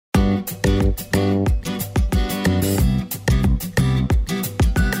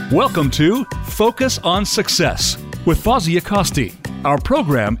Welcome to Focus on Success with Fawzia Costi. Our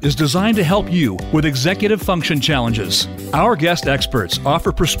program is designed to help you with executive function challenges. Our guest experts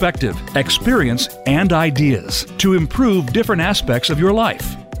offer perspective, experience, and ideas to improve different aspects of your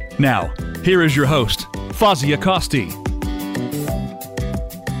life. Now, here is your host, Fawzia Costi.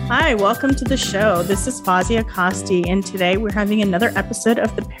 Hi, welcome to the show. This is Fawzia Costi, and today we're having another episode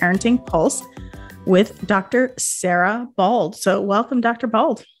of the Parenting Pulse with Dr. Sarah Bald. So welcome, Dr.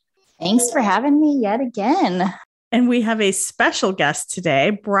 Bald. Thanks for having me yet again. And we have a special guest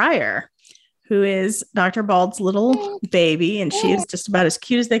today, Briar, who is Dr. Bald's little baby, and she is just about as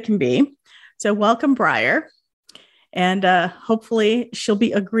cute as they can be. So welcome, Briar. And hopefully she'll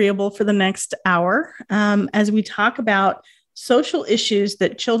be agreeable for the next hour as we talk about social issues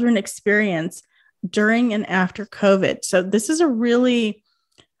that children experience during and after COVID. So this is a really,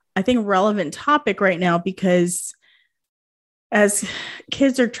 I think, relevant topic right now because as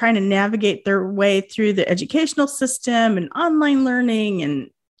kids are trying to navigate their way through the educational system and online learning and,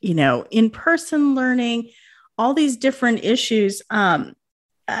 in-person learning, all these different issues, I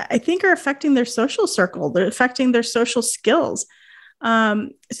think are affecting their social circle. They're affecting their social skills.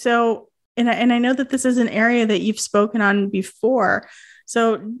 And I know that this is an area that you've spoken on before.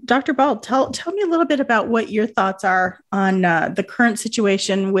 So Dr. Bald, tell me a little bit about what your thoughts are on the current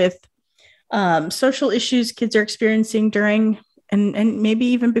situation with social issues kids are experiencing during and maybe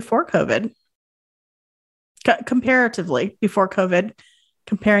even before COVID, comparatively before COVID,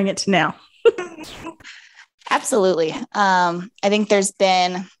 comparing it to now. Absolutely. I think there's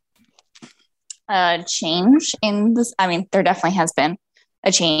been a change in this. I mean, there definitely has been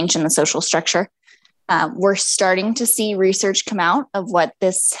a change in the social structure. We're starting to see research come out of what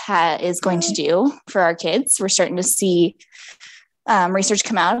this is going to do for our kids. We're starting to see research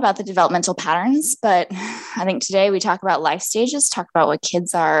come out about the developmental patterns. But I think today we talk about life stages, talk about what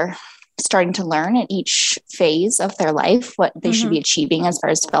kids are starting to learn at each phase of their life, what they should be achieving as far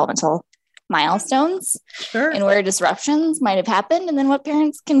as developmental milestones, and where disruptions might have happened, and then what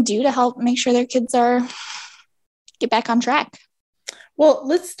parents can do to help make sure their kids get back on track. Well,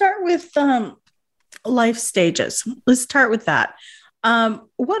 let's start with life stages. Let's start with that.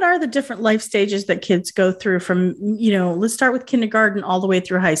 What are the different life stages that kids go through from, let's start with kindergarten all the way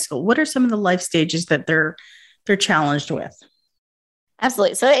through high school. What are some of the life stages that they're challenged with?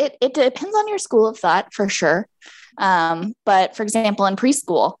 Absolutely. So it depends on your school of thought for sure. But for example, in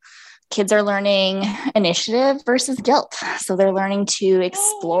preschool, kids are learning initiative versus guilt. So they're learning to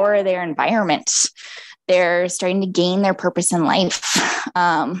explore their environment. They're starting to gain their purpose in life.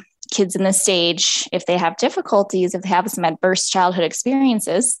 Kids in this stage, if they have difficulties, if they have some adverse childhood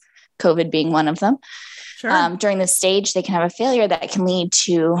experiences, COVID being one of them, during this stage, they can have a failure that can lead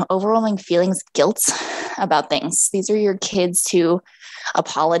to overwhelming feelings of guilt about things. These are your kids who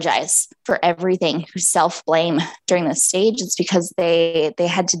apologize for everything, who self-blame during this stage. It's because they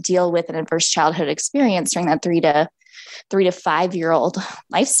had to deal with an adverse childhood experience during that 3 to 5 year old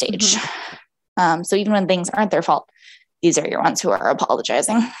life stage. So even when things aren't their fault, these are your ones who are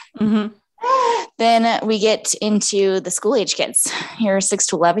apologizing. Then we get into the school age kids, your 6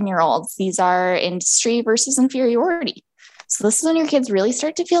 to 11 year olds. These are industry versus inferiority. So this is when your kids really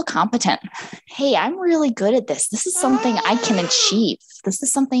start to feel competent. Hey, I'm really good at this. This is something I can achieve. This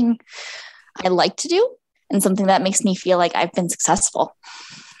is something I like to do and something that makes me feel like I've been successful.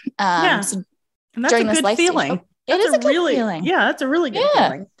 So and that's during a good feeling. It is a good feeling. Yeah, that's a really good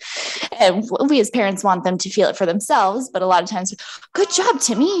feeling. And we as parents want them to feel it for themselves, but a lot of times, good job,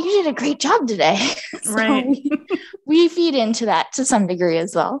 Timmy. You did a great job today. Right. we feed into that to some degree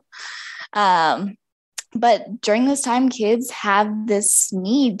as well. But during this time, kids have this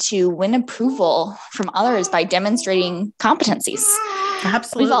need to win approval from others by demonstrating competencies.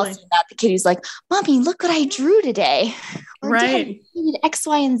 Absolutely. We've all seen that. The kid who's like, Mommy, look what I drew today. Or Dad, I did X,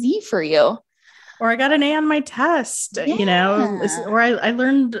 Y, and Z for you. Or I got an A on my test, or I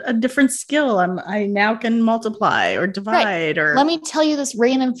learned a different skill. I now can multiply or divide. Or let me tell you this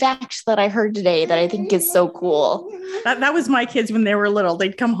random fact that I heard today that I think is so cool. That was my kids when they were little.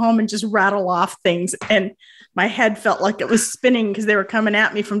 They'd come home and just rattle off things. And my head felt like it was spinning because they were coming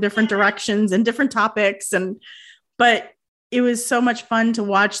at me from different directions and different topics. But it was so much fun to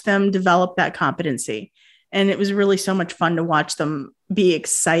watch them develop that competency. And it was really so much fun to watch them be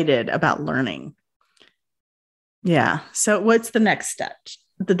excited about learning. Yeah. So what's the next step?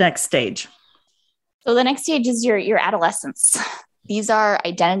 The next stage? So the next stage is your adolescence. These are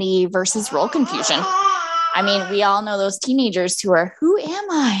identity versus role confusion. I mean, we all know those teenagers who are, who am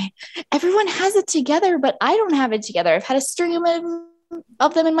I? Everyone has it together, but I don't have it together. I've had a string of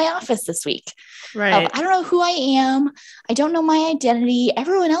of them in my office this week. Right. I don't know who I am. I don't know my identity.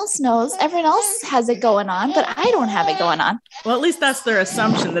 Everyone else knows. Everyone else has it going on, but I don't have it going on. Well, at least that's their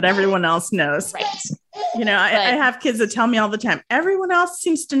assumption, that everyone else knows. Right. You know, I have kids that tell me all the time, everyone else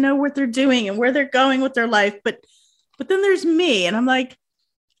seems to know what they're doing and where they're going with their life. But then there's me. And I'm like,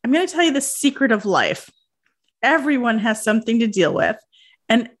 I'm going to tell you the secret of life. Everyone has something to deal with,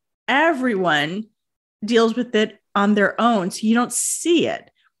 and everyone deals with it on their own. So you don't see it.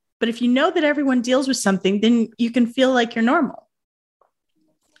 But if you know that everyone deals with something, then you can feel like you're normal.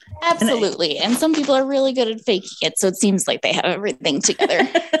 Absolutely. And some people are really good at faking it. So it seems like they have everything together,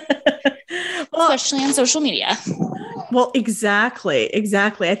 well, especially on social media. Well, exactly.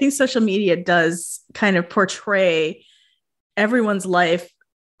 I think social media does kind of portray everyone's life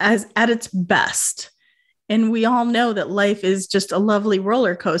as at its best. And we all know that life is just a lovely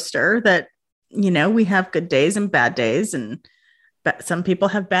roller coaster, that, you know, we have good days and bad days, and some people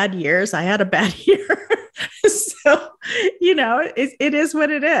have bad years. I had a bad year. So, you know, it is what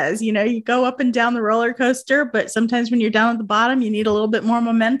it is. You know, you go up and down the roller coaster, but sometimes when you're down at the bottom, you need a little bit more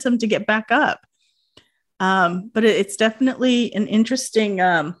momentum to get back up. But it's definitely an interesting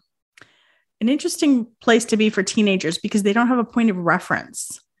place to be for teenagers, because they don't have a point of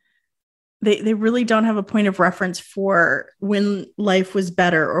reference. They really don't have a point of reference for when life was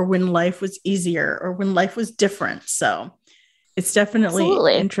better, or when life was easier, or when life was different. So it's definitely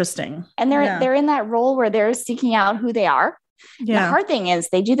Absolutely. Interesting. And they're in that role where they're seeking out who they are. Yeah. The hard thing is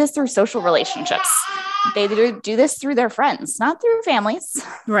they do this through social relationships. They do this through their friends, not through families.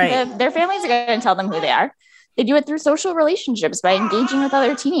 Right. Their families are going to tell them who they are. They do it through social relationships by engaging with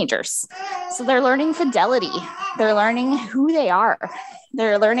other teenagers. So they're learning fidelity. They're learning who they are.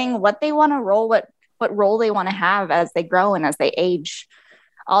 They're learning what they want to what role they want to have as they grow and as they age,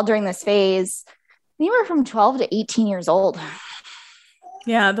 all during this phase, anywhere from 12 to 18 years old.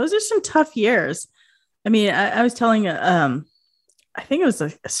 Yeah, those are some tough years. I mean, I was telling, I think it was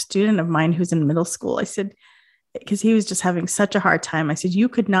a student of mine who's in middle school. I said, because he was just having such a hard time. I said, you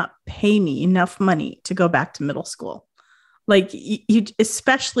could not pay me enough money to go back to middle school. Like you,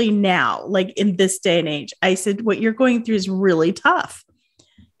 especially now, like in this day and age. I said, what you're going through is really tough.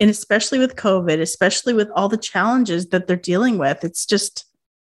 And especially with COVID, especially with all the challenges that they're dealing with, it's just,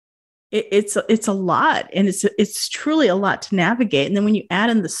 it's a lot. And it's truly a lot to navigate. And then when you add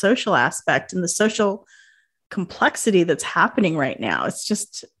in the social aspect and the social complexity that's happening right now,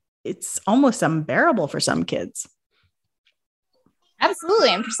 it's almost unbearable for some kids.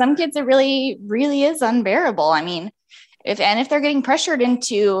 Absolutely. And for some kids, it really, really is unbearable. I mean, if they're getting pressured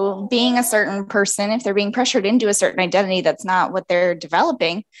into being a certain person, if they're being pressured into a certain identity that's not what they're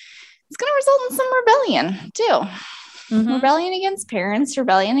developing, it's going to result in some rebellion too. Mm-hmm. Rebellion against parents,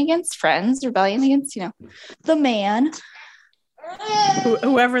 rebellion against friends, rebellion against, the man.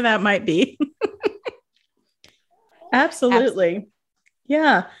 Whoever that might be. Absolutely.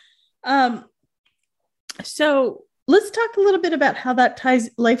 Yeah. So let's talk a little bit about how that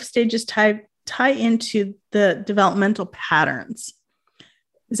life stages tie into the developmental patterns,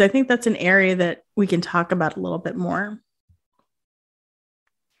 because I think that's an area that we can talk about a little bit more.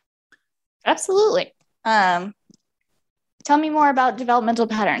 Absolutely. Tell me more about developmental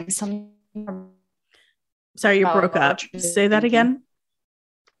patterns. Sorry, you broke up. Say that again.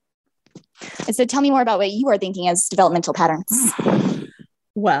 I said, tell me more about what you are thinking as developmental patterns.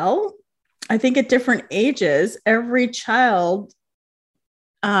 Well, I think at different ages, every child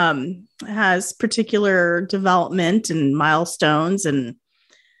has particular development and milestones, and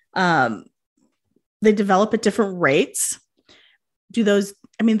they develop at different rates. Those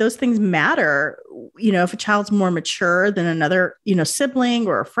things matter. If a child's more mature than another, sibling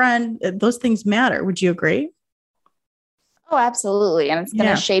or a friend, those things matter. Would you agree? Oh, absolutely. And it's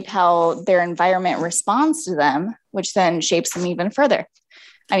going to shape how their environment responds to them, which then shapes them even further.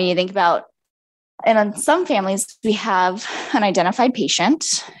 I mean, you think about, and in some families, we have an identified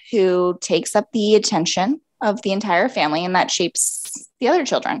patient who takes up the attention of the entire family, and that shapes the other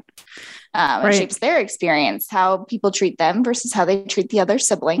children. It shapes their experience, how people treat them versus how they treat the other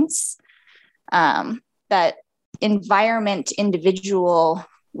siblings. That environment, individual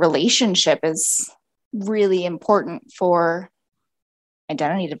relationship is really important for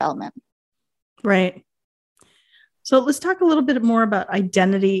identity development. Right. So let's talk a little bit more about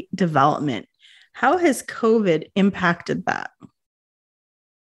identity development. How has COVID impacted that?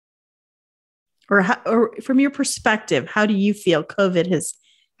 Or from your perspective, how do you feel COVID has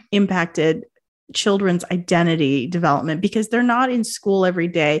impacted children's identity development? Because they're not in school every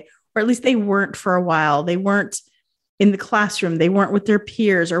day, or at least they weren't for a while. They weren't in the classroom. They weren't with their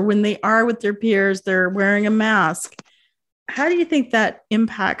peers, or when they are with their peers, they're wearing a mask. how do you think that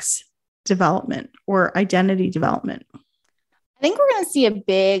impacts development or identity development? I think we're going to see a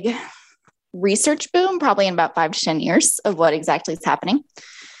big research boom probably in about 5 to 10 years of what exactly is happening.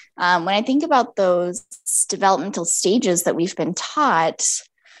 When I think about those developmental stages that we've been taught,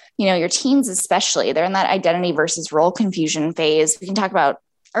 your teens especially, they're in that identity versus role confusion phase. We can talk about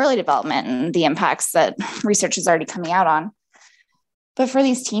early development and the impacts that research is already coming out on. But for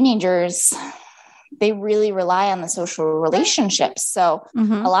these teenagers, they really rely on the social relationships. So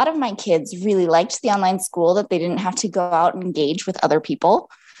a lot of my kids really liked the online school that they didn't have to go out and engage with other people.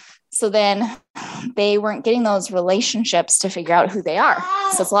 So then they weren't getting those relationships to figure out who they are.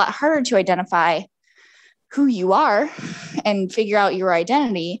 So it's a lot harder to identify who you are and figure out your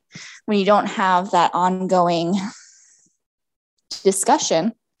identity when you don't have that ongoing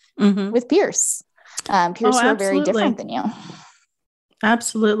discussion with peers. Peers who are very different than you.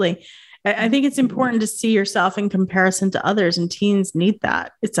 Absolutely. I think it's important to see yourself in comparison to others, and teens need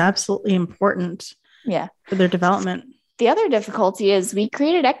that. It's absolutely important for their development. The other difficulty is we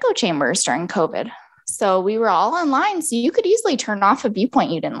created echo chambers during COVID. So we were all online, so you could easily turn off a viewpoint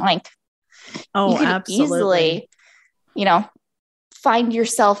you didn't like. Oh, you could absolutely. Easily, find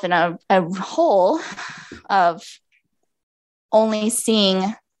yourself in a hole of only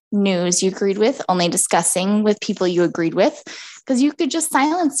seeing news you agreed with, only discussing with people you agreed with, because you could just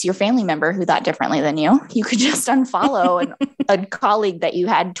silence your family member who thought differently than you. You could just unfollow a colleague that you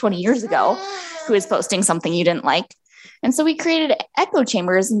had 20 years ago who was posting something you didn't like. And so we created echo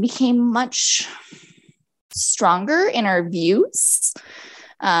chambers and became much stronger in our views.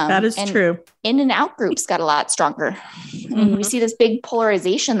 That is true. In and out groups got a lot stronger. And we see this big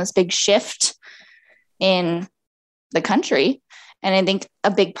polarization, this big shift in the country. And I think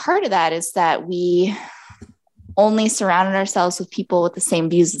a big part of that is that we only surrounded ourselves with people with the same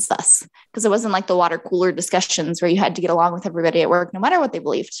views as us, because it wasn't like the water cooler discussions where you had to get along with everybody at work, no matter what they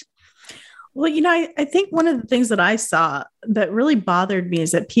believed. Well, I think one of the things that I saw that really bothered me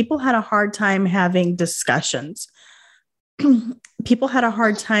is that people had a hard time having discussions. People had a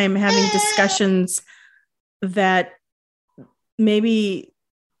hard time having discussions that maybe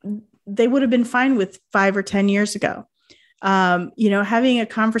they would have been fine with 5 or 10 years ago. Having a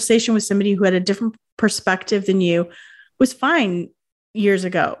conversation with somebody who had a different perspective than you was fine years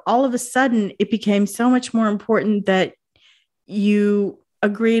ago. All of a sudden, it became so much more important that you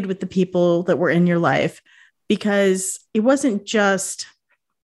agreed with the people that were in your life, because it wasn't just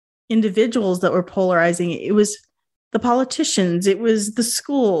individuals that were polarizing. It was the politicians, it was the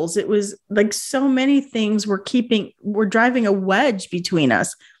schools, it was like so many things were driving a wedge between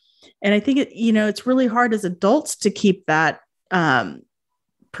us. And I think it's really hard as adults to keep that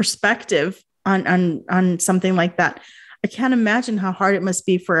perspective on something like that. I can't imagine how hard it must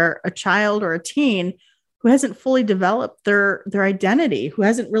be for a child or a teen who hasn't fully developed their identity, who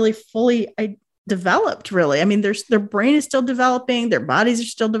hasn't really fully developed, really. I mean, their brain is still developing, their bodies are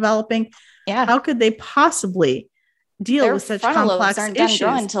still developing. Yeah. How could they possibly deal with such complex aren't issues? Done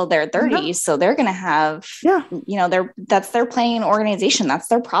growing until their 30s. So they're going to have, that's their playing organization. That's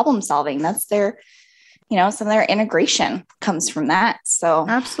their problem solving. That's their, some of their integration comes from that. So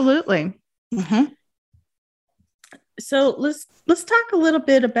absolutely. So let's talk a little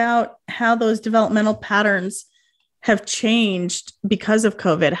bit about how those developmental patterns have changed because of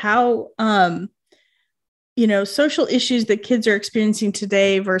COVID. How, social issues that kids are experiencing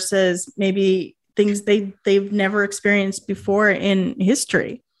today versus maybe things they've never experienced before in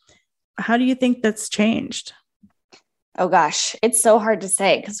history. How do you think that's changed? Oh gosh, it's so hard to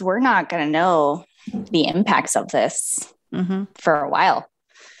say because we're not going to know the impacts of this for a while.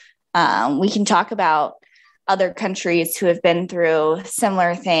 We can talk about other countries who have been through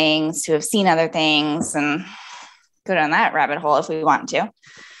similar things, who have seen other things, and go down that rabbit hole if we want to.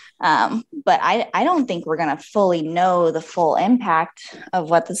 But I don't think we're going to fully know the full impact of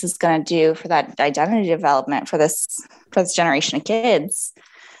what this is going to do for that identity development for this generation of kids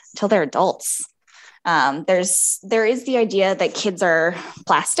until they're adults. There is the idea that kids are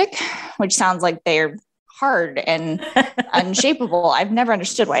plastic, which sounds like they're hard and unshapeable. I've never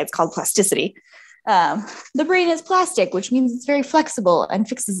understood why it's called plasticity. The brain is plastic, which means it's very flexible and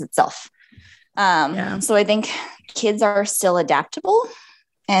fixes itself. So I think kids are still adaptable,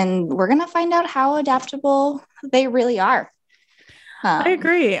 and we're going to find out how adaptable they really are. I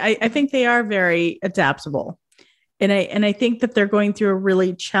agree. I think they are very adaptable. And I think that they're going through a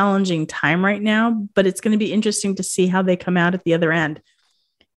really challenging time right now, but it's going to be interesting to see how they come out at the other end.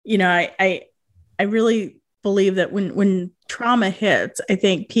 I really believe that when trauma hits, I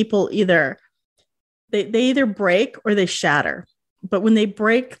think people either break or they shatter. But when they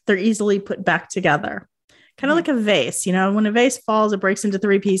break, they're easily put back together. kind of like a vase. When a vase falls, it breaks into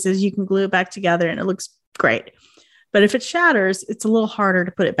 3 pieces. You can glue it back together and it looks great. But if it shatters, it's a little harder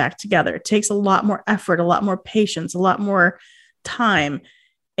to put it back together. It takes a lot more effort, a lot more patience, a lot more time.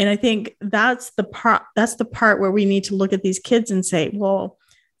 And I think that's the part where we need to look at these kids and say, well,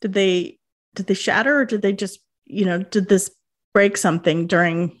 did they shatter, or did they just, did this break something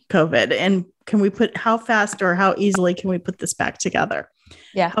during COVID? And how fast or how easily can we put this back together?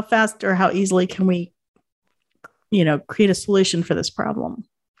 Yeah. How fast or how easily can we, create a solution for this problem?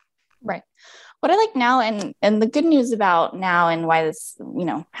 Right. What I like now, and the good news about now and why this,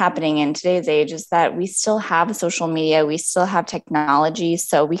 happening in today's age, is that we still have social media, we still have technology,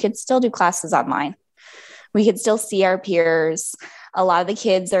 so we could still do classes online. We could still see our peers. A lot of the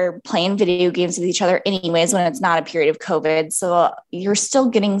kids are playing video games with each other anyways when it's not a period of COVID. So you're still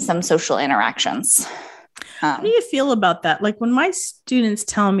getting some social interactions. How do you feel about that? Like when my students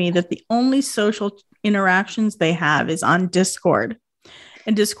tell me that the only social interactions they have is on Discord.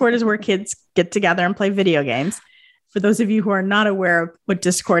 And Discord is where kids get together and play video games. For those of you who are not aware of what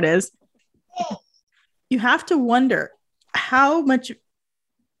Discord is, you have to wonder how much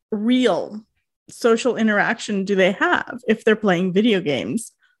real social interaction do they have if they're playing video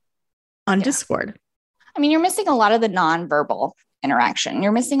games on Discord? I mean, you're missing a lot of the nonverbal interaction.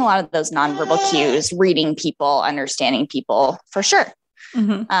 You're missing a lot of those nonverbal cues, reading people, understanding people, for sure.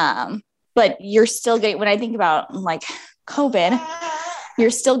 Mm-hmm. But you're still getting, when I think about like COVID, you're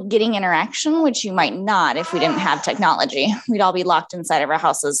still getting interaction, which you might not if we didn't have technology. We'd all be locked inside of our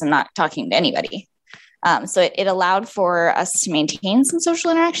houses and not talking to anybody. So it allowed for us to maintain some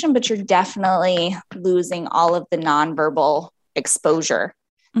social interaction, but you're definitely losing all of the nonverbal exposure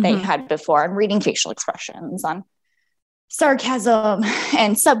that you had before, and reading facial expressions on sarcasm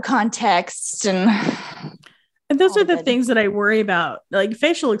and subcontext. And those are the things that I worry about. Like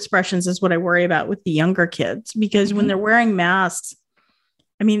facial expressions is what I worry about with the younger kids, because when they're wearing masks,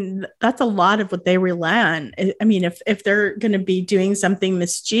 I mean, that's a lot of what they rely on. I mean, if they're going to be doing something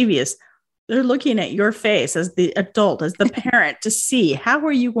mischievous, they're looking at your face as the adult, as the parent, to see how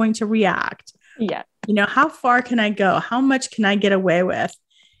are you going to react? Yeah. How far can I go? How much can I get away with?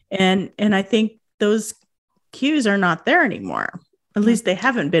 And I think those cues are not there anymore. At least they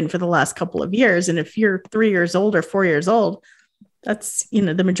haven't been for the last couple of years. And if you're 3 years old or 4 years old, that's,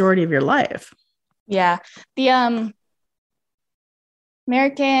 the majority of your life. Yeah. The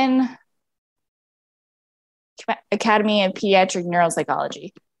American Academy of Pediatric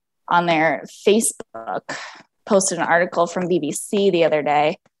Neuropsychology on their Facebook posted an article from BBC the other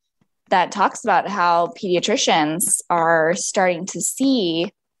day that talks about how pediatricians are starting to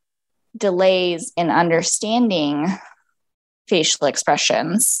see delays in understanding facial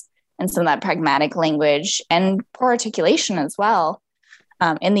expressions and some of that pragmatic language and poor articulation as well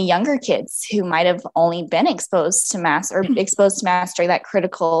in the younger kids who might have only been exposed to mass during that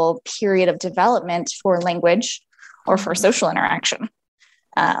critical period of development for language or for social interaction.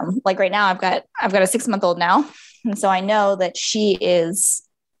 Like right now, I've got a 6-month-old now. And so I know that she is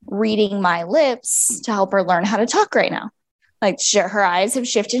reading my lips to help her learn how to talk right now. Like her eyes have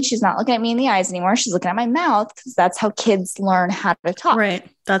shifted. She's not looking at me in the eyes anymore. She's looking at my mouth, because that's how kids learn how to talk. Right.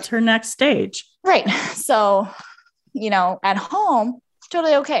 That's her next stage. Right. So, at home,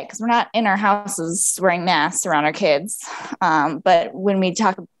 totally okay, because we're not in our houses wearing masks around our kids. But when we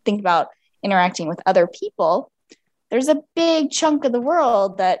think about interacting with other people, there's a big chunk of the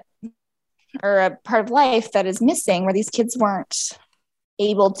world or a part of life that is missing, where these kids weren't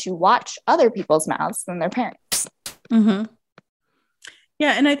able to watch other people's mouths than their parents. Mm-hmm.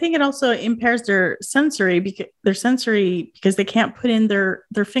 Yeah. And I think it also impairs their sensory because they can't put in their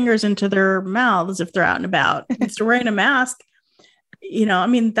fingers into their mouths if they're out and about. If they're wearing a mask,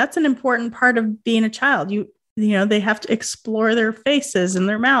 that's an important part of being a child. They have to explore their faces and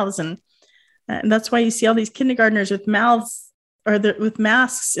their mouths. And that's why you see all these kindergartners with mouths with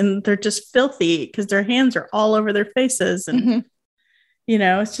masks, and they're just filthy because their hands are all over their faces. And,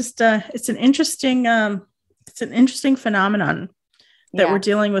 it's just, it's an interesting phenomenon that we're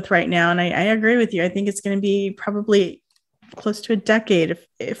dealing with right now. And I agree with you. I think it's going to be probably close to a decade,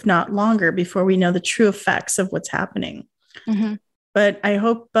 if not longer, before we know the true effects of what's happening. Mm-hmm. But I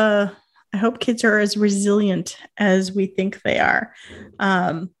hope kids are as resilient as we think they are.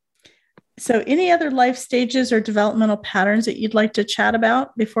 So any other life stages or developmental patterns that you'd like to chat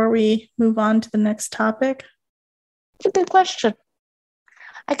about before we move on to the next topic? It's a good question.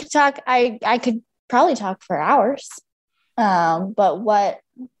 I could probably talk for hours. But what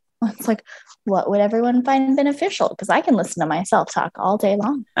would everyone find beneficial? Because I can listen to myself talk all day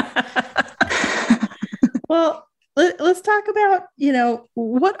long. Well, let's talk about,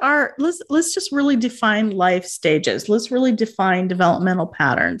 let's just really define life stages. Let's really define developmental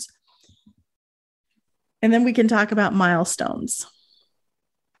patterns. And then we can talk about milestones.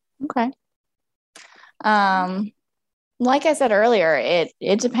 Okay. Like I said earlier,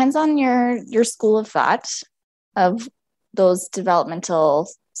 it depends on your school of thought of those developmental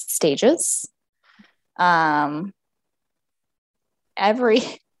stages.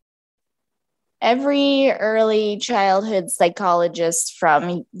 Every early childhood psychologist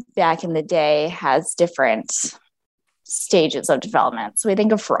from back in the day has different stages of development. So we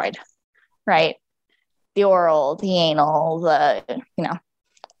think of Freud, right? The oral, the anal,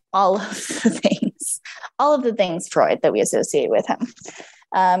 all of the things Freud that we associate with him.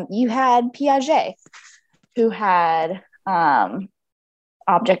 You had Piaget, who had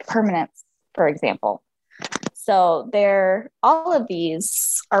object permanence, for example. So all of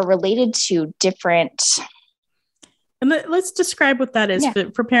these are related to different. And let's describe what that is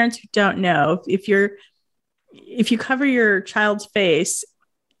for parents who don't know. If you cover your child's face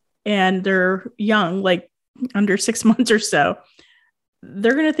and they're young, like under 6 months or so,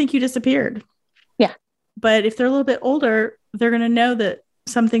 they're going to think you disappeared. Yeah. But if they're a little bit older, they're going to know that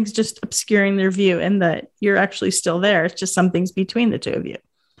something's just obscuring their view and that you're actually still there. It's just something's between the two of you.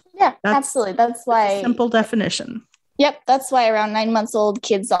 Yeah, absolutely. That's why. Simple definition. Yep. That's why around 9 months old,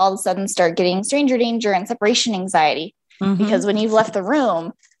 kids all of a sudden start getting stranger danger and separation anxiety. Mm-hmm. Because when you've left the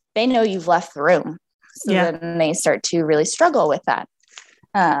room, they know you've left the room. So then they start to really struggle with that.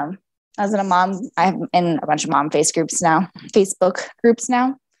 As a mom, I'm in a bunch of mom Facebook groups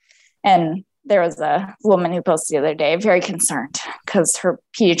now. And there was a woman who posted the other day, very concerned because her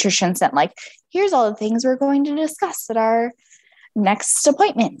pediatrician sent here's all the things we're going to discuss at our next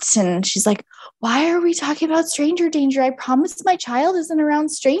appointment. And she's like, why are we talking about stranger danger? I promise my child isn't around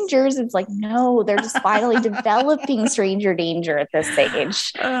strangers. It's like, no, they're just finally developing stranger danger at this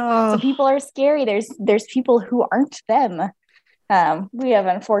age. Oh. So people are scary. There's people who aren't them. We have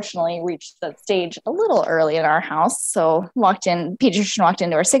unfortunately reached that stage a little early in our house. So pediatrician walked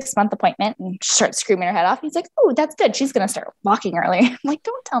into our 6-month appointment and started screaming her head off. He's like, oh, that's good. She's going to start walking early. I'm like,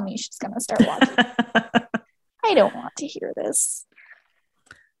 don't tell me she's going to start walking. I don't want to hear this.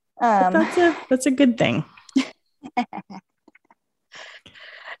 That's a good thing.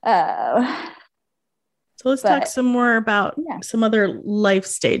 So let's talk some more about some other life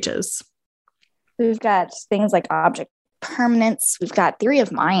stages. We've got things like object permanence. We've got theory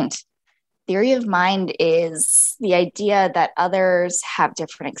of mind. Theory of mind is the idea that others have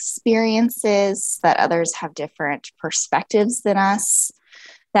different experiences, that others have different perspectives than us,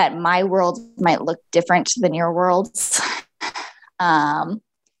 that my world might look different than your world's.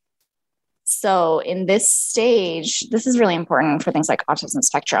 So in this stage, this is really important for things like autism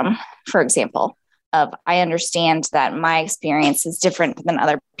spectrum, for example, I understand that my experience is different than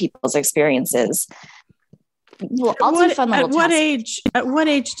other people's experiences. Well, I'll do fun little tests. At what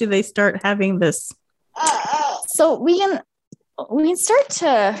age do they start having this? So we can start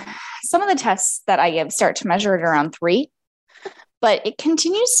to, some of the tests that I give start to measure it around 3, but it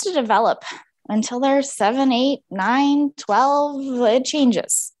continues to develop until they're 7, 8, 9, 12. It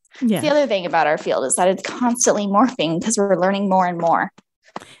changes. Yeah. The other thing about our field is that it's constantly morphing because we're learning more and more.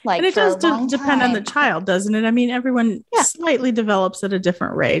 And it does depend on the child, doesn't it? I mean, everyone slightly develops at a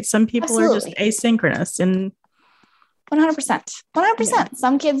different rate. Some people are just asynchronous and 100%.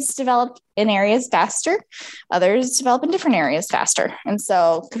 Some kids develop in areas faster, others develop in different areas faster. And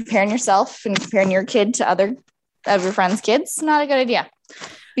so comparing yourself and comparing your kid to other of your friends' kids, not a good idea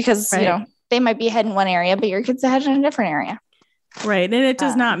because, they might be ahead in one area, but your kid's ahead in a different area. Right. And it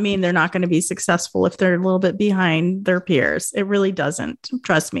does not mean they're not going to be successful if they're a little bit behind their peers. It really doesn't.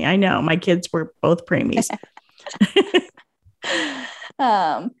 Trust me. I know my kids were both preemies.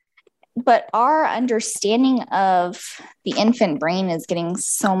 But our understanding of the infant brain is getting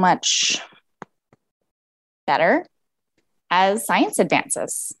so much better as science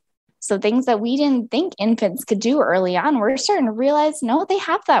advances. So things that we didn't think infants could do early on, we're starting to realize, no, they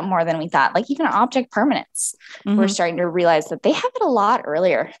have that more than we thought. Like even object permanence, we're starting to realize that they have it a lot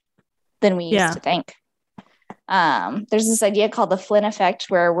earlier than we used to think. There's this idea called the Flynn effect,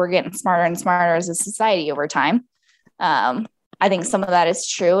 where we're getting smarter and smarter as a society over time. I think some of that is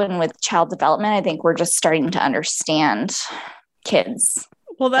true. And with child development, I think we're just starting to understand kids.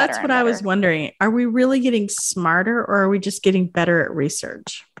 Well, that's what I was wondering. Are we really getting smarter or are we just getting better at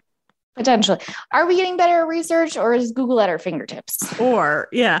research? Potentially. Are we getting better at research or is Google at our fingertips? Or,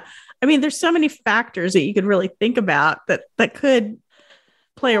 I mean, there's so many factors that you could really think about that could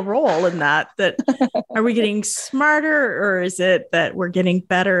play a role in that are we getting smarter or is it that we're getting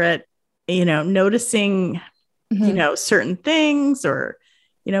better at, noticing certain things, or,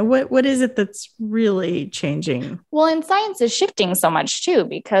 what is it that's really changing? Well, and science is shifting so much too,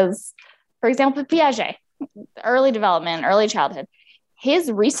 because, for example, Piaget, early development, early childhood,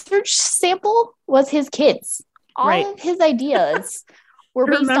 his research sample was his kids. All of his ideas were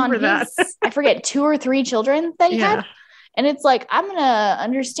based on his, I forget, 2 or 3 children that he had. And it's like, I'm going to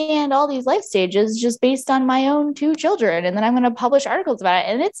understand all these life stages just based on my own 2 children. And then I'm going to publish articles about it.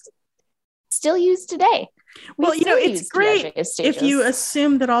 And it's still used today. Well, it's great if you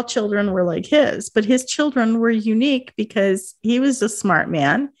assume that all children were like his, but his children were unique because he was a smart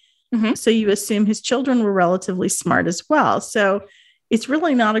man. Mm-hmm. So you assume his children were relatively smart as well. So it's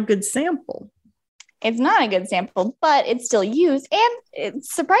really not a good sample. It's not a good sample, but it's still used. And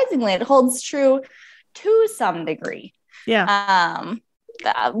surprisingly, it holds true to some degree. Yeah.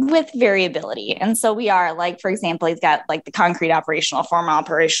 With variability. And so we are, like, for example, he's got like the concrete operational, formal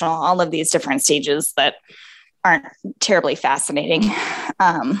operational, all of these different stages that aren't terribly fascinating.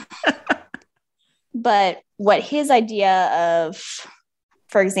 But what his idea of,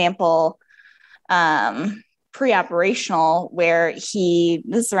 for example, pre-operational, where this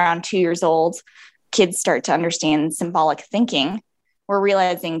is around 2 years old, kids start to understand symbolic thinking. We're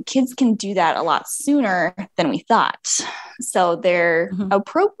realizing kids can do that a lot sooner than we thought. So they're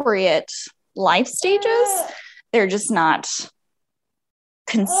appropriate life stages. They're just not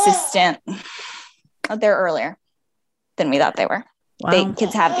consistent. They're earlier than we thought they were. Wow.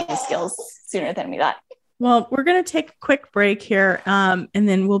 Kids have these skills sooner than we thought. Well, we're going to take a quick break here, and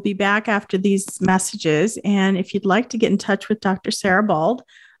then we'll be back after these messages. And if you'd like to get in touch with Dr. Sarah Bald,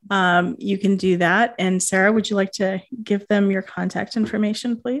 you can do that. And Sarah, would you like to give them your contact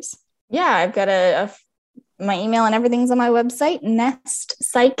information, please? Yeah, I've got my email and everything's on my website,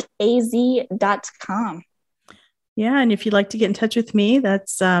 nestpsychaz.com. Yeah. And if you'd like to get in touch with me,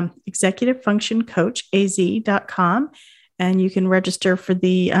 that's executivefunctioncoachaz.com. And you can register for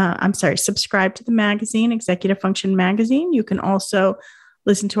subscribe to the magazine, Executive Function Magazine. You can also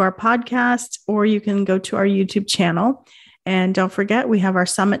listen to our podcast, or you can go to our YouTube channel. And don't forget, we have our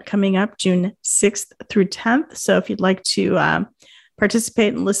summit coming up June 6th through 10th. So if you'd like to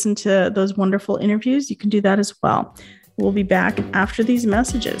participate and listen to those wonderful interviews, you can do that as well. We'll be back after these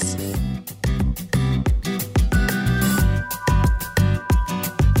messages.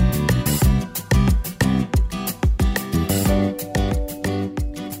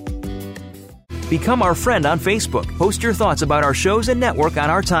 Become our friend on Facebook. Post your thoughts about our shows and network on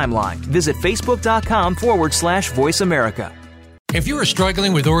our timeline. Visit facebook.com/Voice America. If you are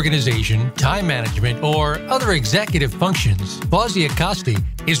struggling with organization, time management, or other executive functions, Fawzia Costi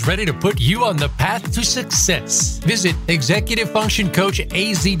is ready to put you on the path to success. Visit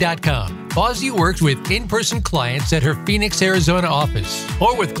executivefunctioncoachaz.com. Fawzia works with in-person clients at her Phoenix, Arizona office,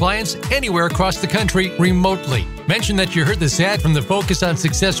 or with clients anywhere across the country remotely. Mention that you heard this ad from the Focus on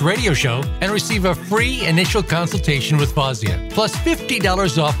Success radio show and receive a free initial consultation with Fawzia, plus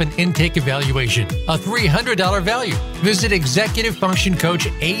 $50 off an intake evaluation, a $300 value. Visit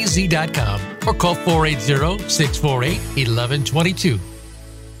executivefunctioncoachaz.com or call 480-648-1122.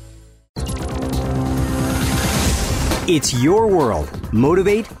 It's your world.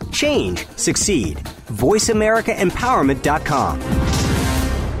 Motivate, change, succeed. VoiceAmericaEmpowerment.com.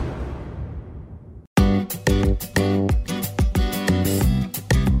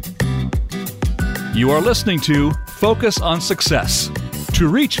 You are listening to Focus on Success. To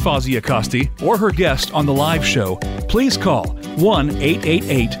reach Fawzia Costi or her guest on the live show, please call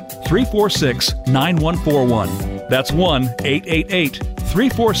 1-888-346-9141. That's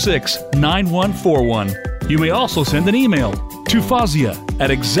 1-888-346-9141. You may also send an email to Fawzia at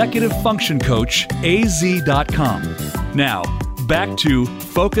executivefunctioncoachaz.com. Now, back to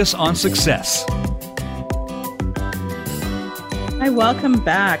Focus on Success. Hi, welcome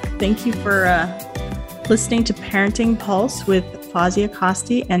back. Thank you for listening to Parenting Pulse with Fawzia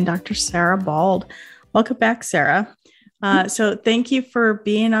Costi and Dr. Sarah Bald. Welcome back, Sarah. So thank you for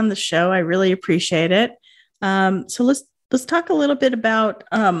being on the show. I really appreciate it. So let's talk a little bit about,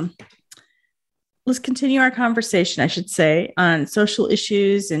 let's continue our conversation, I should say, on social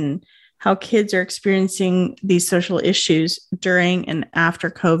issues and how kids are experiencing these social issues during and after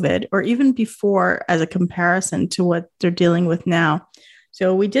COVID, or even before, as a comparison to what they're dealing with now.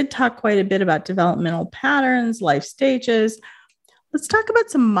 So we did talk quite a bit about developmental patterns, life stages. Let's talk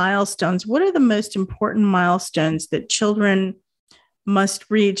about some milestones. What are the most important milestones that children must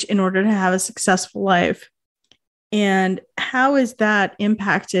reach in order to have a successful life? And how is that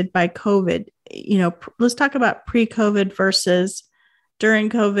impacted by COVID? Let's talk about pre-COVID versus during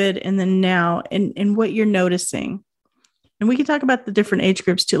COVID and then now, and what you're noticing. And we can talk about the different age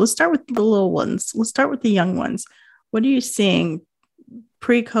groups too. Let's start with the little ones. Let's start with the young ones. What are you seeing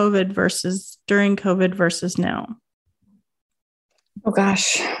pre-COVID versus during COVID versus now? Oh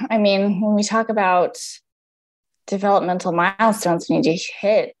gosh. I mean, when we talk about developmental milestones we need to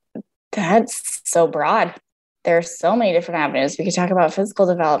hit, that's so broad. There are so many different avenues. We can talk about physical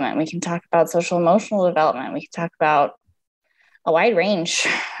development. We can talk about social emotional development. We can talk about a wide range.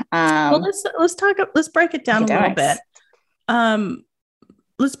 Well, let's break it down a little bit.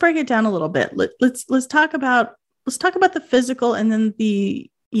 Let's break it down a little bit. Let's talk about the physical and then the,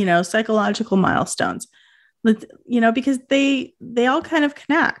 psychological milestones. Because they all kind of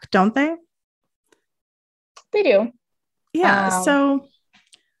connect, don't they? They do. Yeah. So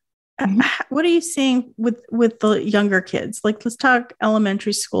what are you seeing with the younger kids? Like, let's talk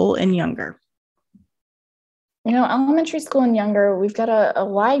elementary school and younger. Elementary school and younger, we've got a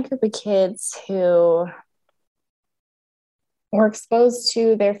wide group of kids who were exposed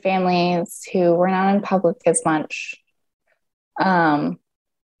to their families, who were not in public as much. When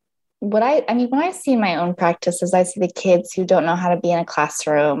I see in my own practice is I see the kids who don't know how to be in a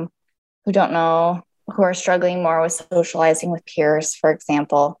classroom, who are struggling more with socializing with peers, for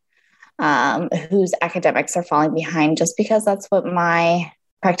example, whose academics are falling behind just because that's what my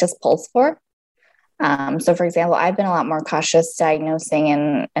practice pulls for. So for example, I've been a lot more cautious diagnosing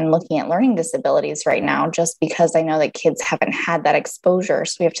and looking at learning disabilities right now, just because I know that kids haven't had that exposure.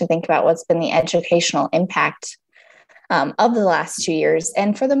 So we have to think about what's been the educational impact of the last 2 years.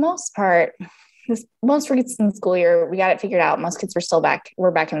 And for the most part, most recent school year, we got it figured out. Most kids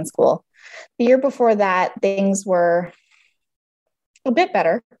were back in school. The year before that, things were a bit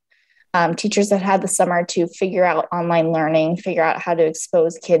better. Teachers had the summer to figure out online learning, figure out how to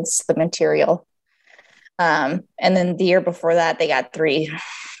expose kids to the material. And then the year before that, they got 3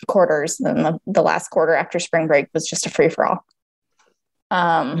 quarters. And then the last quarter after spring break was just a free-for-all.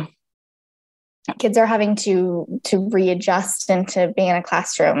 Kids are having to readjust into being in a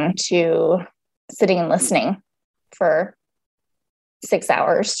classroom, to sitting and listening for 6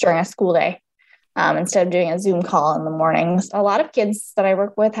 hours during a school day, instead of doing a Zoom call in the mornings. A lot of kids that I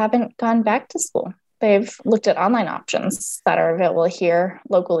work with haven't gone back to school. They've looked at online options that are available here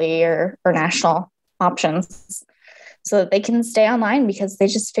locally or national options so that they can stay online because they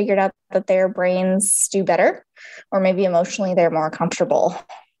just figured out that their brains do better, or maybe emotionally they're more comfortable.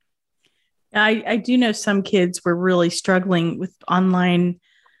 I do know some kids were really struggling with online,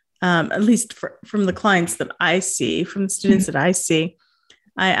 at least from the clients that I see, from the students that I see.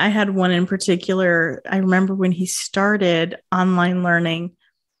 I had one in particular. I remember when he started online learning,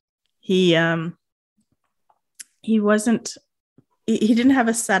 he didn't have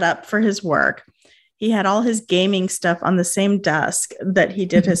a setup for his work. He had all his gaming stuff on the same desk that he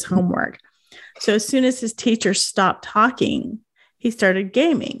did his homework. So as soon as his teacher stopped talking, he started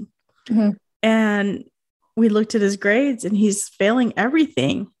gaming. Mm-hmm. And we looked at his grades and he's failing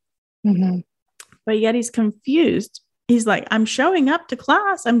everything. Mm-hmm. But yet he's confused. He's like, I'm showing up to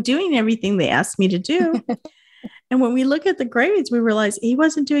class. I'm doing everything they asked me to do. And when we look at the grades, we realize he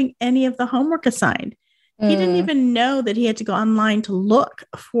wasn't doing any of the homework assigned. He didn't even know that he had to go online to look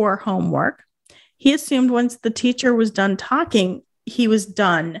for homework. He assumed once the teacher was done talking, he was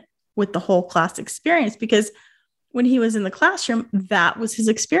done with the whole class experience, because when he was in the classroom, that was his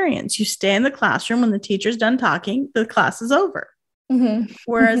experience. You stay in the classroom when the teacher's done talking, the class is over. Mm-hmm.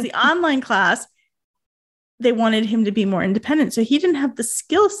 Whereas the online class, they wanted him to be more independent. So he didn't have the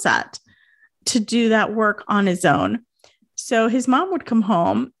skill set to do that work on his own. So his mom would come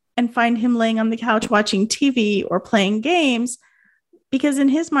home and find him laying on the couch watching TV or playing games, because in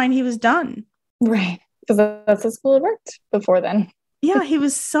his mind, he was done. Right. Because that's the school had worked before then. Yeah, he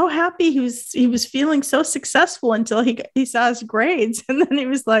was so happy. He was feeling so successful until he saw his grades. And then he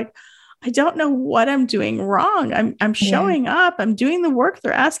was like, I don't know what I'm doing wrong. I'm showing up. I'm doing the work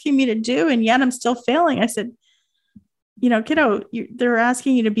they're asking me to do, and yet I'm still failing. I said, kiddo, they're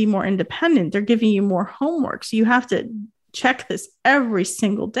asking you to be more independent. They're giving you more homework. So you have to check this every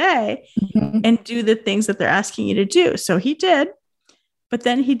single day and do the things that they're asking you to do. So he did, but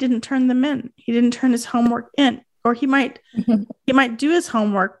then he didn't turn them in. He didn't turn his homework in, or he might do his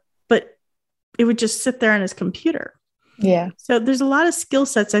homework, but it would just sit there on his computer. Yeah. So there's a lot of skill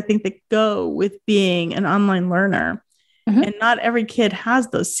sets, I think, that go with being an online learner, and not every kid has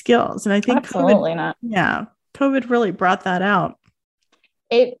those skills. And I think absolutely not. Yeah. COVID really brought that out.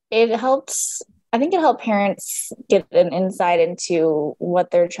 It helps. I think it helped parents get an insight into what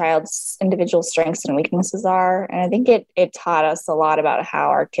their child's individual strengths and weaknesses are. And I think it taught us a lot about how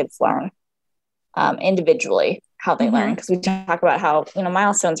our kids learn individually, how they learn, because we talk about how,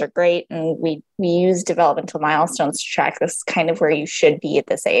 milestones are great, and we use developmental milestones to track this kind of where you should be at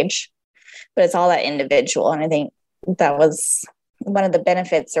this age, but it's all that individual. And I think that was one of the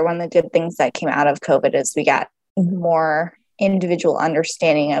benefits, or one of the good things that came out of COVID, is we got more individual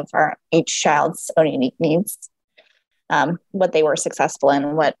understanding of each child's own unique needs, what they were successful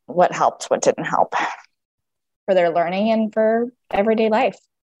in, what helped, what didn't help for their learning and for everyday life.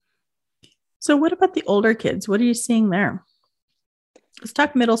 So what about the older kids? What are you seeing there? Let's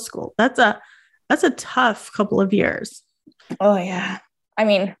talk middle school. That's a tough couple of years. Oh yeah. I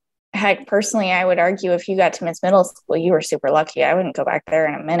mean, heck, personally, I would argue if you got to miss middle school, you were super lucky. I wouldn't go back there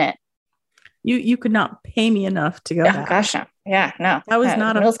in a minute. You could not pay me enough to go back. Gosh, no. Yeah, no. That was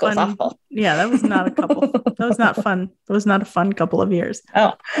not middle a school's fun. Awful. Yeah, that was not a couple. That was not fun. That was not a fun couple of years.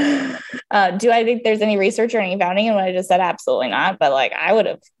 Oh, do I think there's any research or any founding in what I just said? Absolutely not. But I would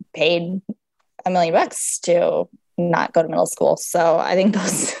have paid $1 million to not go to middle school. So I think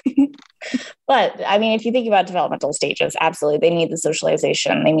those, but I mean, if you think about developmental stages, absolutely. They need the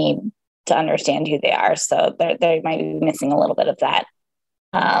socialization. They need to understand who they are. So they might be missing a little bit of that.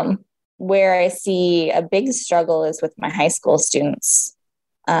 Where I see a big struggle is with my high school students.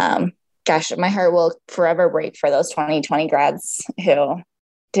 Gosh, my heart will forever break for those 2020 grads who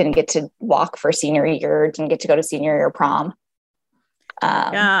didn't get to walk for senior year, didn't get to go to senior year prom.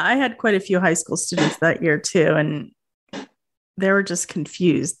 Yeah, I had quite a few high school students that year too, and they were just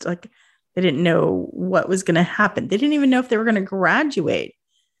confused. They didn't know what was going to happen. They didn't even know if they were going to graduate.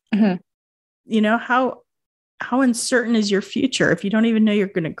 Mm-hmm. How uncertain is your future if you don't even know you're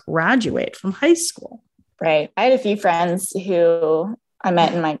going to graduate from high school? Right. I had a few friends who I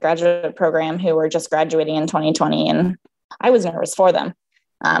met in my graduate program who were just graduating in 2020, and I was nervous for them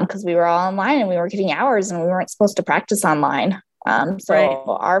because we were all online and we were getting hours and we weren't supposed to practice online.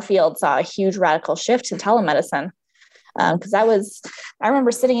 Our field saw a huge radical shift to telemedicine. Because I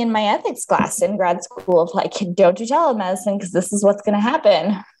remember sitting in my ethics class in grad school of don't do telemedicine because this is what's going to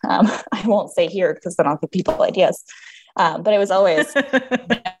happen. I won't say here because then I'll give people ideas. But it was always,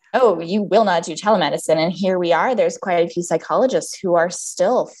 oh, you will not do telemedicine. And here we are. There's quite a few psychologists who are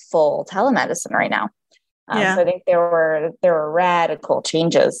still full telemedicine right now. So I think there were radical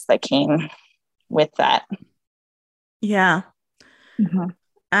changes that came with that. Yeah. Mm-hmm.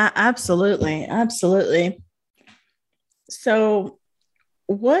 Absolutely. Absolutely. So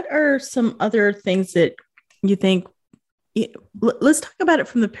what are some other things that you think, let's talk about it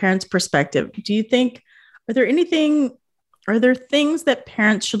from the parents' perspective. Do you think, are there things that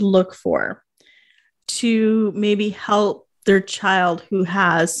parents should look for to maybe help their child who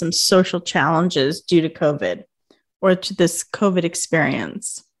has some social challenges due to COVID or to this COVID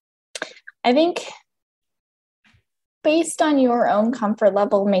experience? I think based on your own comfort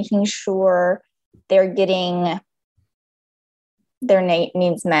level, making sure they're getting their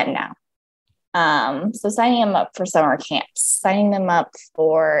needs met now. So signing them up for summer camps, signing them up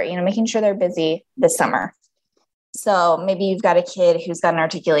for, making sure they're busy this summer. So maybe you've got a kid who's got an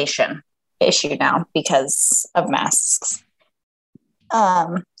articulation issue now because of masks.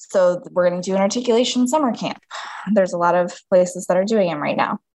 So we're going to do an articulation summer camp. There's a lot of places that are doing them right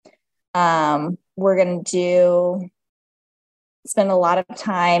now. We're going to spend a lot of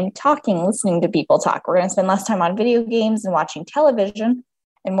time talking, listening to people talk. We're going to spend less time on video games and watching television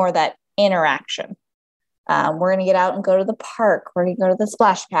and more of that interaction. We're going to get out and go to the park. We're going to go to the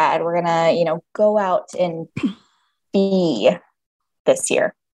splash pad. We're going to, go out and be this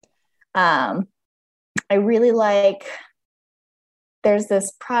year. I really there's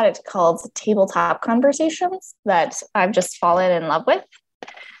this product called Tabletop Conversations that I've just fallen in love with.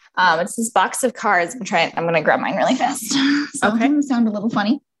 It's this box of cards. I'm going to grab mine really fast. So okay. It's going to sound a little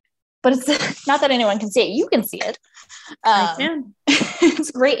funny, but it's not that anyone can see it. You can see it. I can.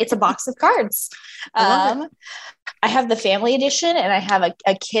 It's great. It's a box of cards. I have the family edition and I have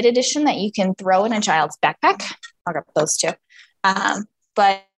a kid edition that you can throw in a child's backpack. I'll grab those two.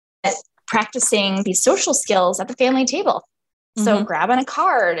 But practicing these social skills at the family table. So grabbing a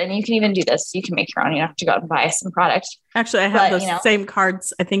card, and you can even do this. You can make your own. You don't have to go out and buy some product. Actually, I have those same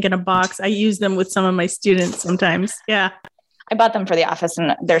cards, I think, in a box. I use them with some of my students sometimes. Yeah. I bought them for the office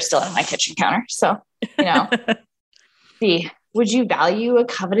and they're still on my kitchen counter. So, see, would you value a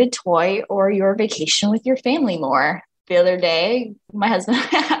coveted toy or your vacation with your family more? The other day, my husband,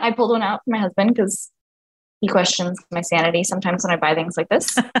 I pulled one out for my husband because he questions my sanity sometimes when I buy things like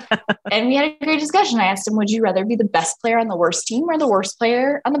this. And we had a great discussion. I asked him, would you rather be the best player on the worst team or the worst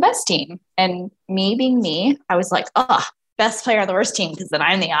player on the best team? And me being me, I was like, best player on the worst team because then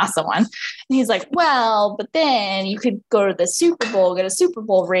I'm the awesome one. And he's like, well, but then you could go to the Super Bowl, get a Super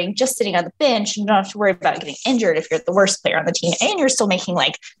Bowl ring just sitting on the bench and don't have to worry about getting injured if you're the worst player on the team and you're still making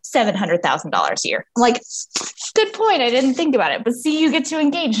like $700,000 a year. I'm like, good point. I didn't think about it, but see, you get to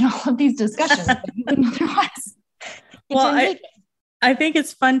engage in all of these discussions that you wouldn't otherwise. Well, I think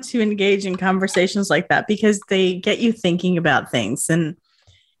it's fun to engage in conversations like that because they get you thinking about things. And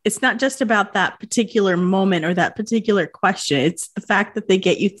it's not just about that particular moment or that particular question. It's the fact that they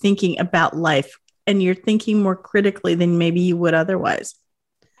get you thinking about life and you're thinking more critically than maybe you would otherwise.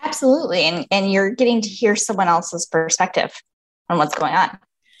 Absolutely. And you're getting to hear someone else's perspective on what's going on.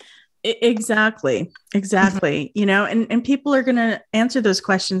 Exactly. You know, and people are going to answer those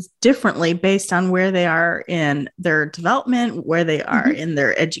questions differently based on where they are in their development, where they are in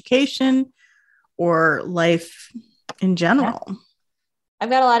their education or life in general. Yeah. I've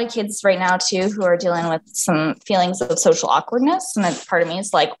got a lot of kids right now too, who are dealing with some feelings of social awkwardness. And then part of me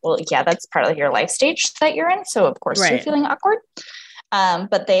is like, well, yeah, that's part of your life stage that you're in. So of course you're feeling awkward.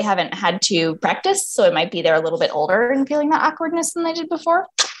 But they haven't had to practice. So it might be they're a little bit older and feeling that awkwardness than they did before.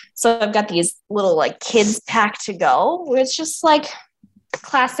 So I've got these little like kids pack to go, where it's just like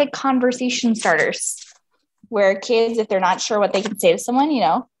classic conversation starters where kids, if they're not sure what they can say to someone, you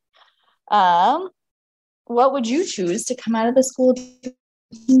know, what would you choose to come out of the school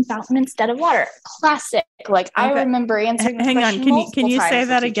fountain instead of water? Classic. Like okay. I remember answering. Hang on. Can you say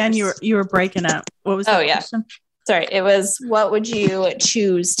that again? You were breaking up. What was the question? Sorry. It was, what would you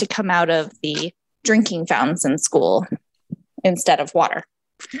choose to come out of the drinking fountains in school instead of water?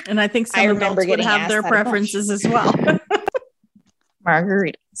 And I think some adults would have their preferences as well.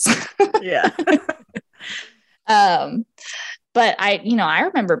 Margaritas. Yeah. But I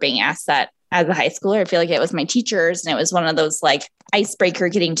remember being asked that as a high schooler. I feel like it was my teachers and it was one of those like icebreaker,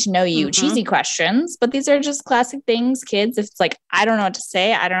 getting to know you, cheesy questions, but these are just classic things. Kids, if it's like, I don't know what to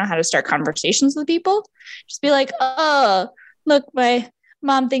say, I don't know how to start conversations with people, just be like, oh, look, my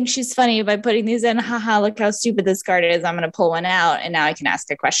mom thinks she's funny by putting these in. Haha, look how stupid this card is. I'm going to pull one out. And now I can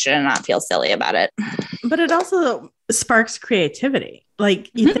ask a question and not feel silly about it. But it also sparks creativity. Like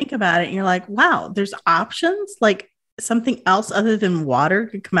you think about it and you're like, wow, there's options. Like something else other than water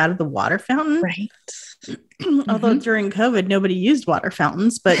could come out of the water fountain. Right. Although during COVID, nobody used water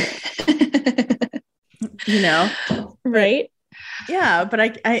fountains, but you know, right. Yeah. But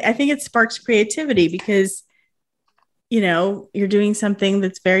I think it sparks creativity because, you know, you're doing something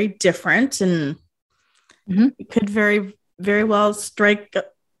that's very different and it could very, very well strike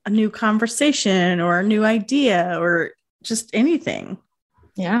a new conversation or a new idea or just anything.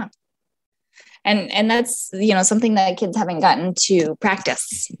 Yeah. And that's, you know, something that kids haven't gotten to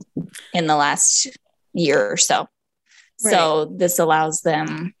practice in the last year or so. Right. So this allows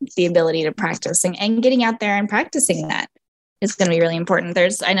them the ability to practice and getting out there and practicing that is going to be really important.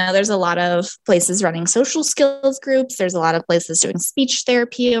 I know there's a lot of places running social skills groups. There's a lot of places doing speech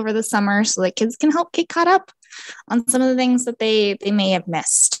therapy over the summer so that kids can help get caught up on some of the things that they may have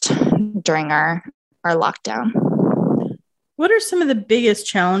missed during our lockdown. What are some of the biggest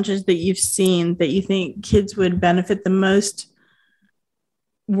challenges that you've seen that you think kids would benefit the most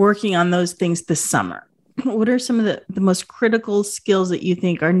working on those things this summer? What are some of the most critical skills that you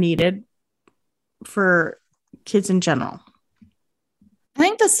think are needed for kids in general? I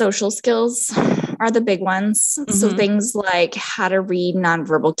think the social skills are the big ones. So things like how to read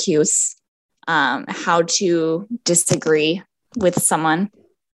nonverbal cues, how to disagree with someone,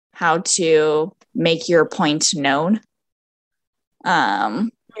 how to make your point known.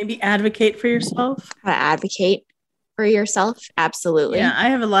 Maybe advocate for yourself. How to advocate for yourself. Absolutely. Yeah. I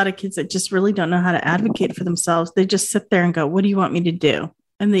have a lot of kids that just really don't know how to advocate for themselves. They just sit there and go, what do you want me to do?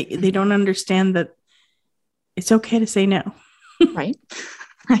 And they don't understand that it's okay to say no. Right.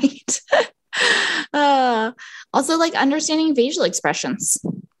 Right. Also like understanding facial expressions.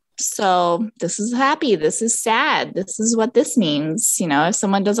 So this is happy. This is sad. This is what this means. You know, if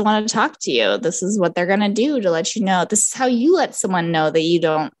someone doesn't want to talk to you, this is what they're going to do to let you know. This is how you let someone know that you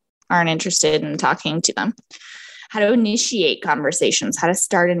aren't interested in talking to them. How to initiate conversations, how to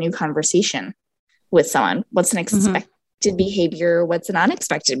start a new conversation with someone. What's an expected behavior? What's an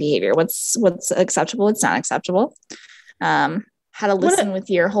unexpected behavior? What's acceptable? What's not acceptable? How to listen with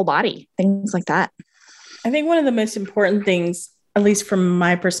your whole body, things like that. I think one of the most important things, at least from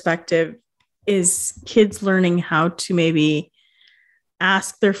my perspective, is kids learning how to maybe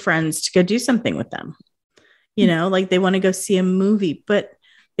ask their friends to go do something with them. You know, like they want to go see a movie, but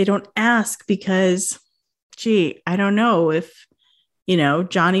they don't ask because, gee, I don't know if, you know,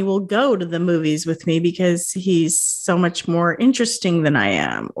 Johnny will go to the movies with me because he's so much more interesting than I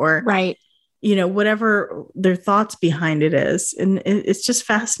am. Or, right. whatever their thoughts behind it is. And it's just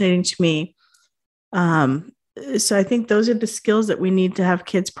fascinating to me. So I think those are the skills that we need to have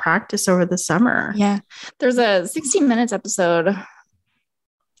kids practice over the summer. Yeah. There's a 60 Minutes episode,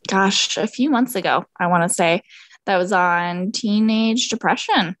 a few months ago, I want to say, that was on teenage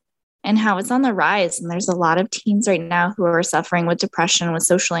depression and how it's on the rise. And there's a lot of teens right now who are suffering with depression, with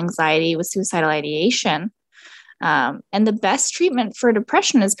social anxiety, with suicidal ideation. And the best treatment for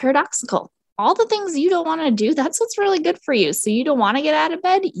depression is paradoxical. All the things you don't want to do, that's what's really good for you. So you don't want to get out of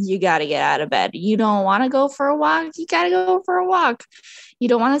bed, you got to get out of bed. You don't want to go for a walk, you got to go for a walk. You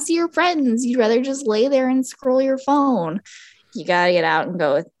don't want to see your friends, you'd rather just lay there and scroll your phone. You got to get out and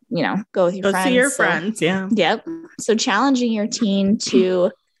go with your friends. See your friends, yeah. Yep. So challenging your teen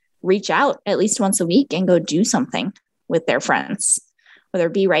to reach out at least once a week and go do something with their friends. Whether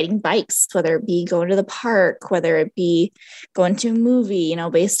it be riding bikes, whether it be going to the park, whether it be going to a movie,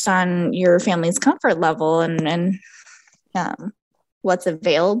 based on your family's comfort level and what's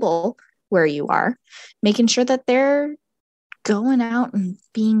available where you are, making sure that they're going out and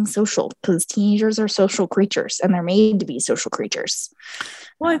being social, because teenagers are social creatures and they're made to be social creatures.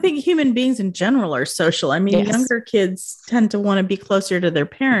 Well, I think human beings in general are social. I mean, yes. Younger kids tend to want to be closer to their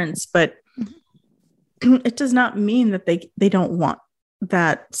parents, but it does not mean that they don't want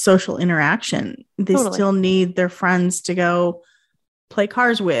that social interaction. They still need their friends to go play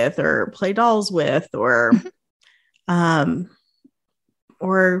cars with or play dolls with, or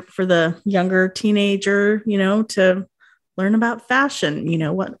or for the younger teenager, to learn about fashion.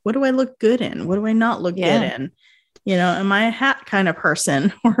 What do I look good in? What do I not look good in? Am I a hat kind of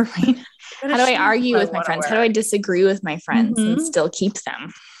person? Or how do I argue with my friends? How do I disagree with my friends and still keep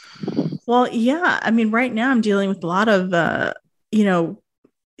them? Well, yeah. I mean, right now I'm dealing with a lot of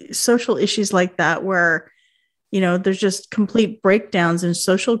social issues like that, where, there's just complete breakdowns in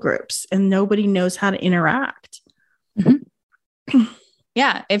social groups and nobody knows how to interact. Mm-hmm.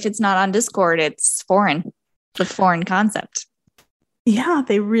 Yeah. If it's not on Discord, it's foreign. It's a foreign concept. Yeah.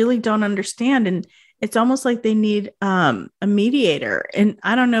 They really don't understand. And it's almost like they need a mediator. And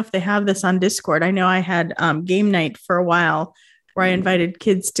I don't know if they have this on Discord. I know I had game night for a while where I invited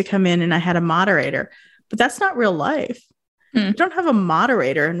kids to come in and I had a moderator, but that's not real life. You don't have a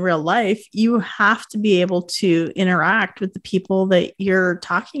moderator in real life. You have to be able to interact with the people that you're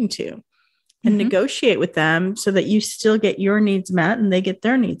talking to and negotiate with them so that you still get your needs met and they get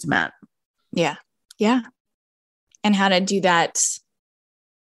their needs met. Yeah. Yeah. And how to do that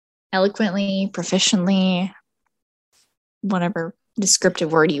eloquently, proficiently, whatever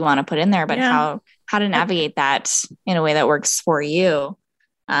descriptive word you want to put in there, but how to navigate that in a way that works for you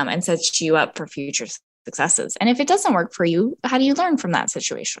and sets you up for future successes. And if it doesn't work for you, how do you learn from that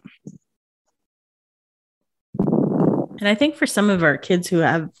situation? And I think for some of our kids who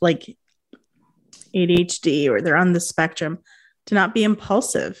have like ADHD or they're on the spectrum, to not be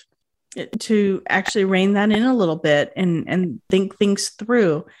impulsive, to actually rein that in a little bit and think things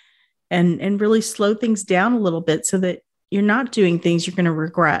through and really slow things down a little bit so that you're not doing things you're going to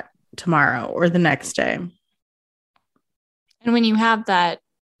regret tomorrow or the next day. And when you have that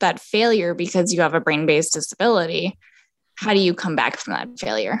failure because you have a brain-based disability, how do you come back from that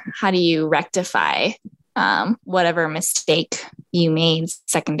failure? How do you rectify whatever mistake you made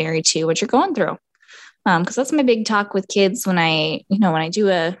secondary to what you're going through? Because that's my big talk with kids when I do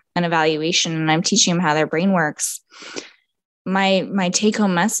an evaluation and I'm teaching them how their brain works. My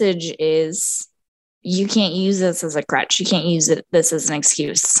take-home message is you can't use this as a crutch. You can't use this as an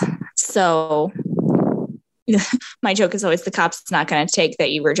excuse. So my joke is always the cop's not going to take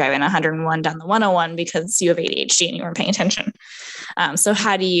that you were driving 101 down the 101 because you have ADHD and you weren't paying attention. So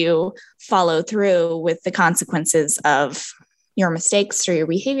how do you follow through with the consequences of your mistakes or your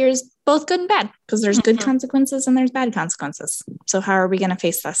behaviors, both good and bad? Because there's good consequences and there's bad consequences. So how are we going to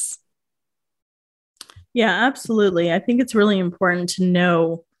face this? Yeah, absolutely. I think it's really important to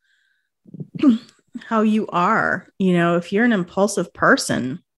know how you are. If you're an impulsive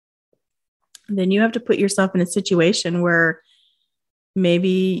person, then you have to put yourself in a situation where maybe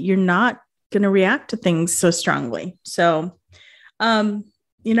you're not going to react to things so strongly. So, I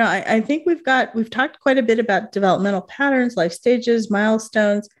think we've talked quite a bit about developmental patterns, life stages,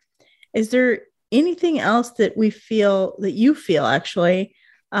 milestones. Is there anything else that you feel actually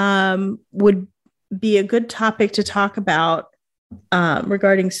would be a good topic to talk about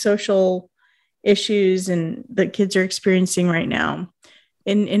regarding social issues and that kids are experiencing right now?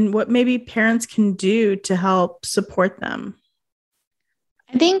 And what maybe parents can do to help support them?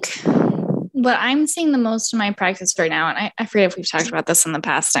 I think what I'm seeing the most in my practice right now, and I forget if we've talked about this in the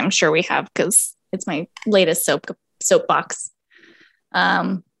past, I'm sure we have because it's my latest soapbox,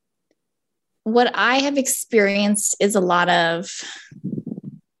 what I have experienced is a lot of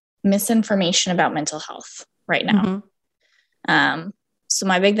misinformation about mental health right now. So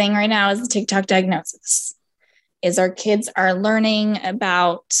my big thing right now is the TikTok diagnosis. Is our kids are learning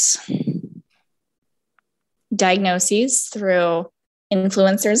about diagnoses through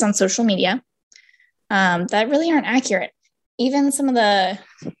influencers on social media that really aren't accurate. Even some of I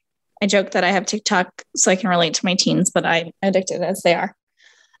joke that I have TikTok so I can relate to my teens, but I'm addicted as they are.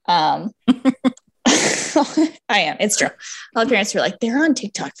 I am. It's true. All the parents were like, they're on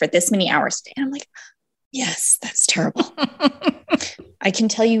TikTok for this many hours a day. And I'm like, yes, that's terrible. I can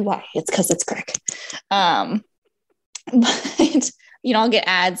tell you why. It's because it's crack. But, I'll get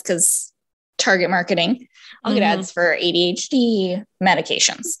ads because target marketing. I'll get ads for ADHD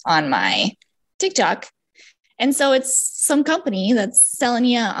medications on my TikTok. And so it's some company that's selling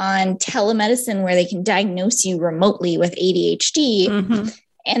you on telemedicine where they can diagnose you remotely with ADHD.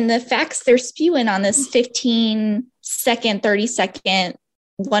 And the facts they're spewing on this 15-second, 30-second,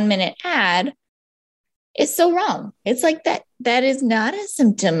 1-minute ad is so wrong. It's like that is not a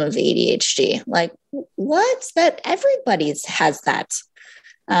symptom of ADHD. Like, what? That everybody has that.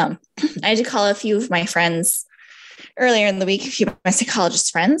 I had to call a few of my friends earlier in the week, a few of my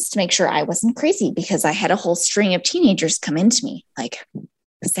psychologist friends, to make sure I wasn't crazy, because I had a whole string of teenagers come into me like,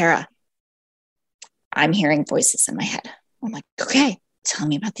 Sarah, I'm hearing voices in my head. I'm like, okay, tell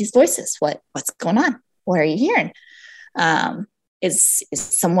me about these voices. What's going on? What are you hearing? Is it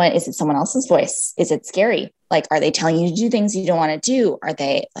someone else's voice? Is it scary? Like, are they telling you to do things you don't want to do? Are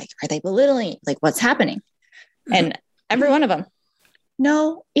they belittling? Like, what's happening? And every one of them,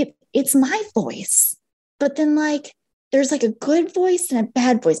 no, it's my voice. But then like, there's like a good voice and a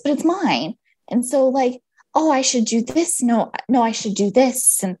bad voice, but it's mine. And so like, oh, I should do this. No, I should do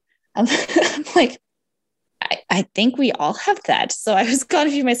this. And I'm like, I think we all have that. So I was calling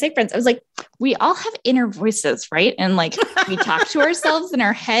a few of my psych friends. I was like, we all have inner voices, right? And like, we talk to ourselves in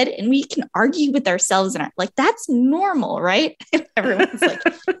our head and we can argue with ourselves and like, that's normal, right? And everyone's like,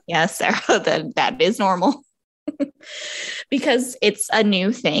 yes, Sarah, that is normal. Because it's a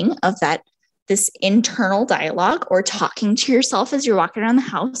new thing of this internal dialogue or talking to yourself as you're walking around the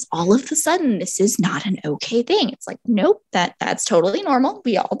house. All of a sudden, this is not an okay thing. It's like, nope, that's totally normal.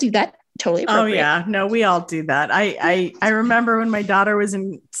 We all do that. Totally appropriate. Oh yeah. No, we all do that. I remember when my daughter was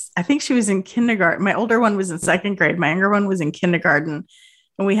I think she was in kindergarten. My older one was in second grade. My younger one was in kindergarten.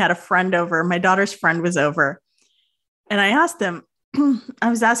 And we had a friend over. My daughter's friend was over. And I asked them, I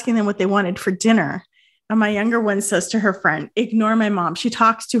was asking them what they wanted for dinner. And my younger one says to her friend, ignore my mom. She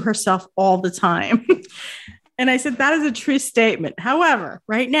talks to herself all the time. And I said, that is a true statement. However,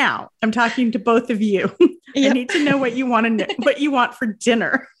 right now, I'm talking to both of you. Yep. I need to know what you want to know, what you want for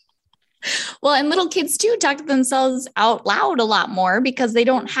dinner. Well, and little kids too talk to themselves out loud a lot more because they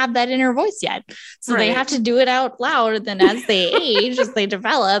don't have that inner voice yet. So They have to do it out loud. Then as they age, as they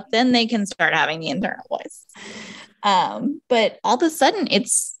develop, then they can start having the internal voice. But all of a sudden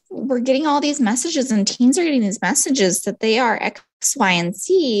we're getting all these messages and teens are getting these messages that they are X, Y, and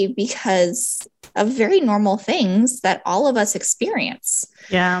Z because of very normal things that all of us experience.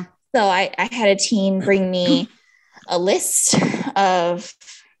 Yeah. So I had a teen bring me a list of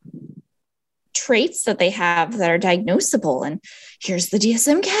traits that they have that are diagnosable, and here's the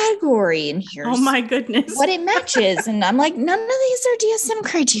DSM category, and here's oh my goodness what it matches. And I'm like, none of these are DSM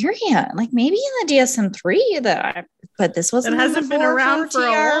criteria. Like maybe in the DSM-3 but this wasn't. It hasn't been around for a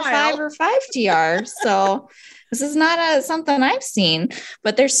while. 5 or 5 TR. So this is not something I've seen.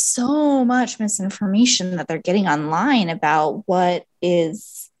 But there's so much misinformation that they're getting online about what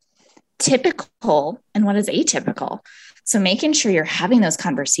is typical and what is atypical. So making sure you're having those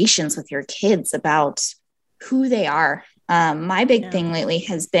conversations with your kids about who they are. My big thing lately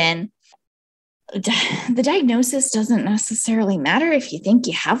has been the diagnosis doesn't necessarily matter if you think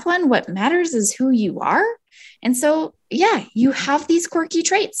you have one. What matters is who you are. And so, yeah, you have these quirky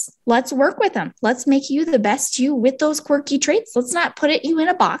traits. Let's work with them. Let's make you the best you with those quirky traits. Let's not put you in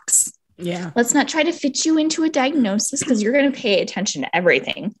a box. Yeah. Let's not try to fit you into a diagnosis because you're going to pay attention to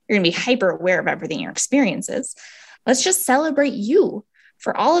everything. You're going to be hyper aware of everything your experience is. Let's just celebrate you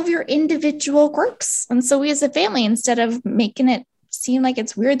for all of your individual quirks. And so we as a family, instead of making it seem like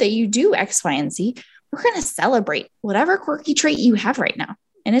it's weird that you do X, Y, and Z, we're going to celebrate whatever quirky trait you have right now.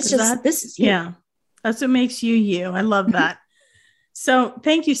 And it's this is you. Yeah. That's what makes you, you. I love that. So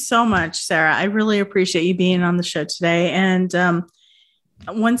thank you so much, Sarah. I really appreciate you being on the show today. And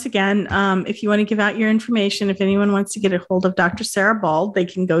once again, if you want to give out your information, if anyone wants to get a hold of Dr. Sarah Bald, they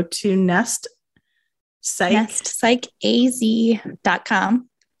can go to nestpsychaz.com.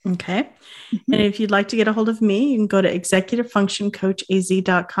 Okay. Mm-hmm. And if you'd like to get a hold of me, you can go to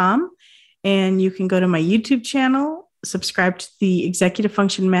executivefunctioncoachaz.com. And you can go to my YouTube channel, subscribe to the Executive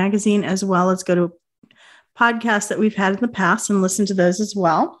Function magazine, as well as go to podcasts that we've had in the past and listen to those as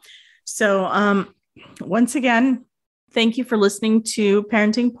well. So once again, thank you for listening to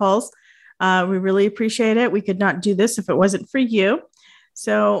Parenting Pulse. We really appreciate it. We could not do this if it wasn't for you.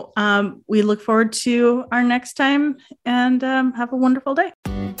 So we look forward to our next time, and have a wonderful day.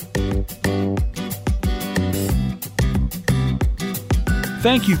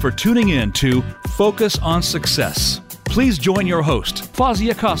 Thank you for tuning in to Focus on Success. Please join your host,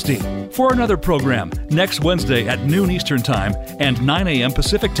 Fozzie Acosti, for another program next Wednesday at noon Eastern Time and 9 a.m.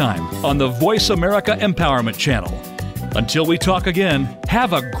 Pacific Time on the Voice America Empowerment Channel. Until we talk again,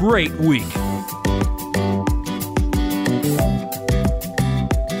 have a great week.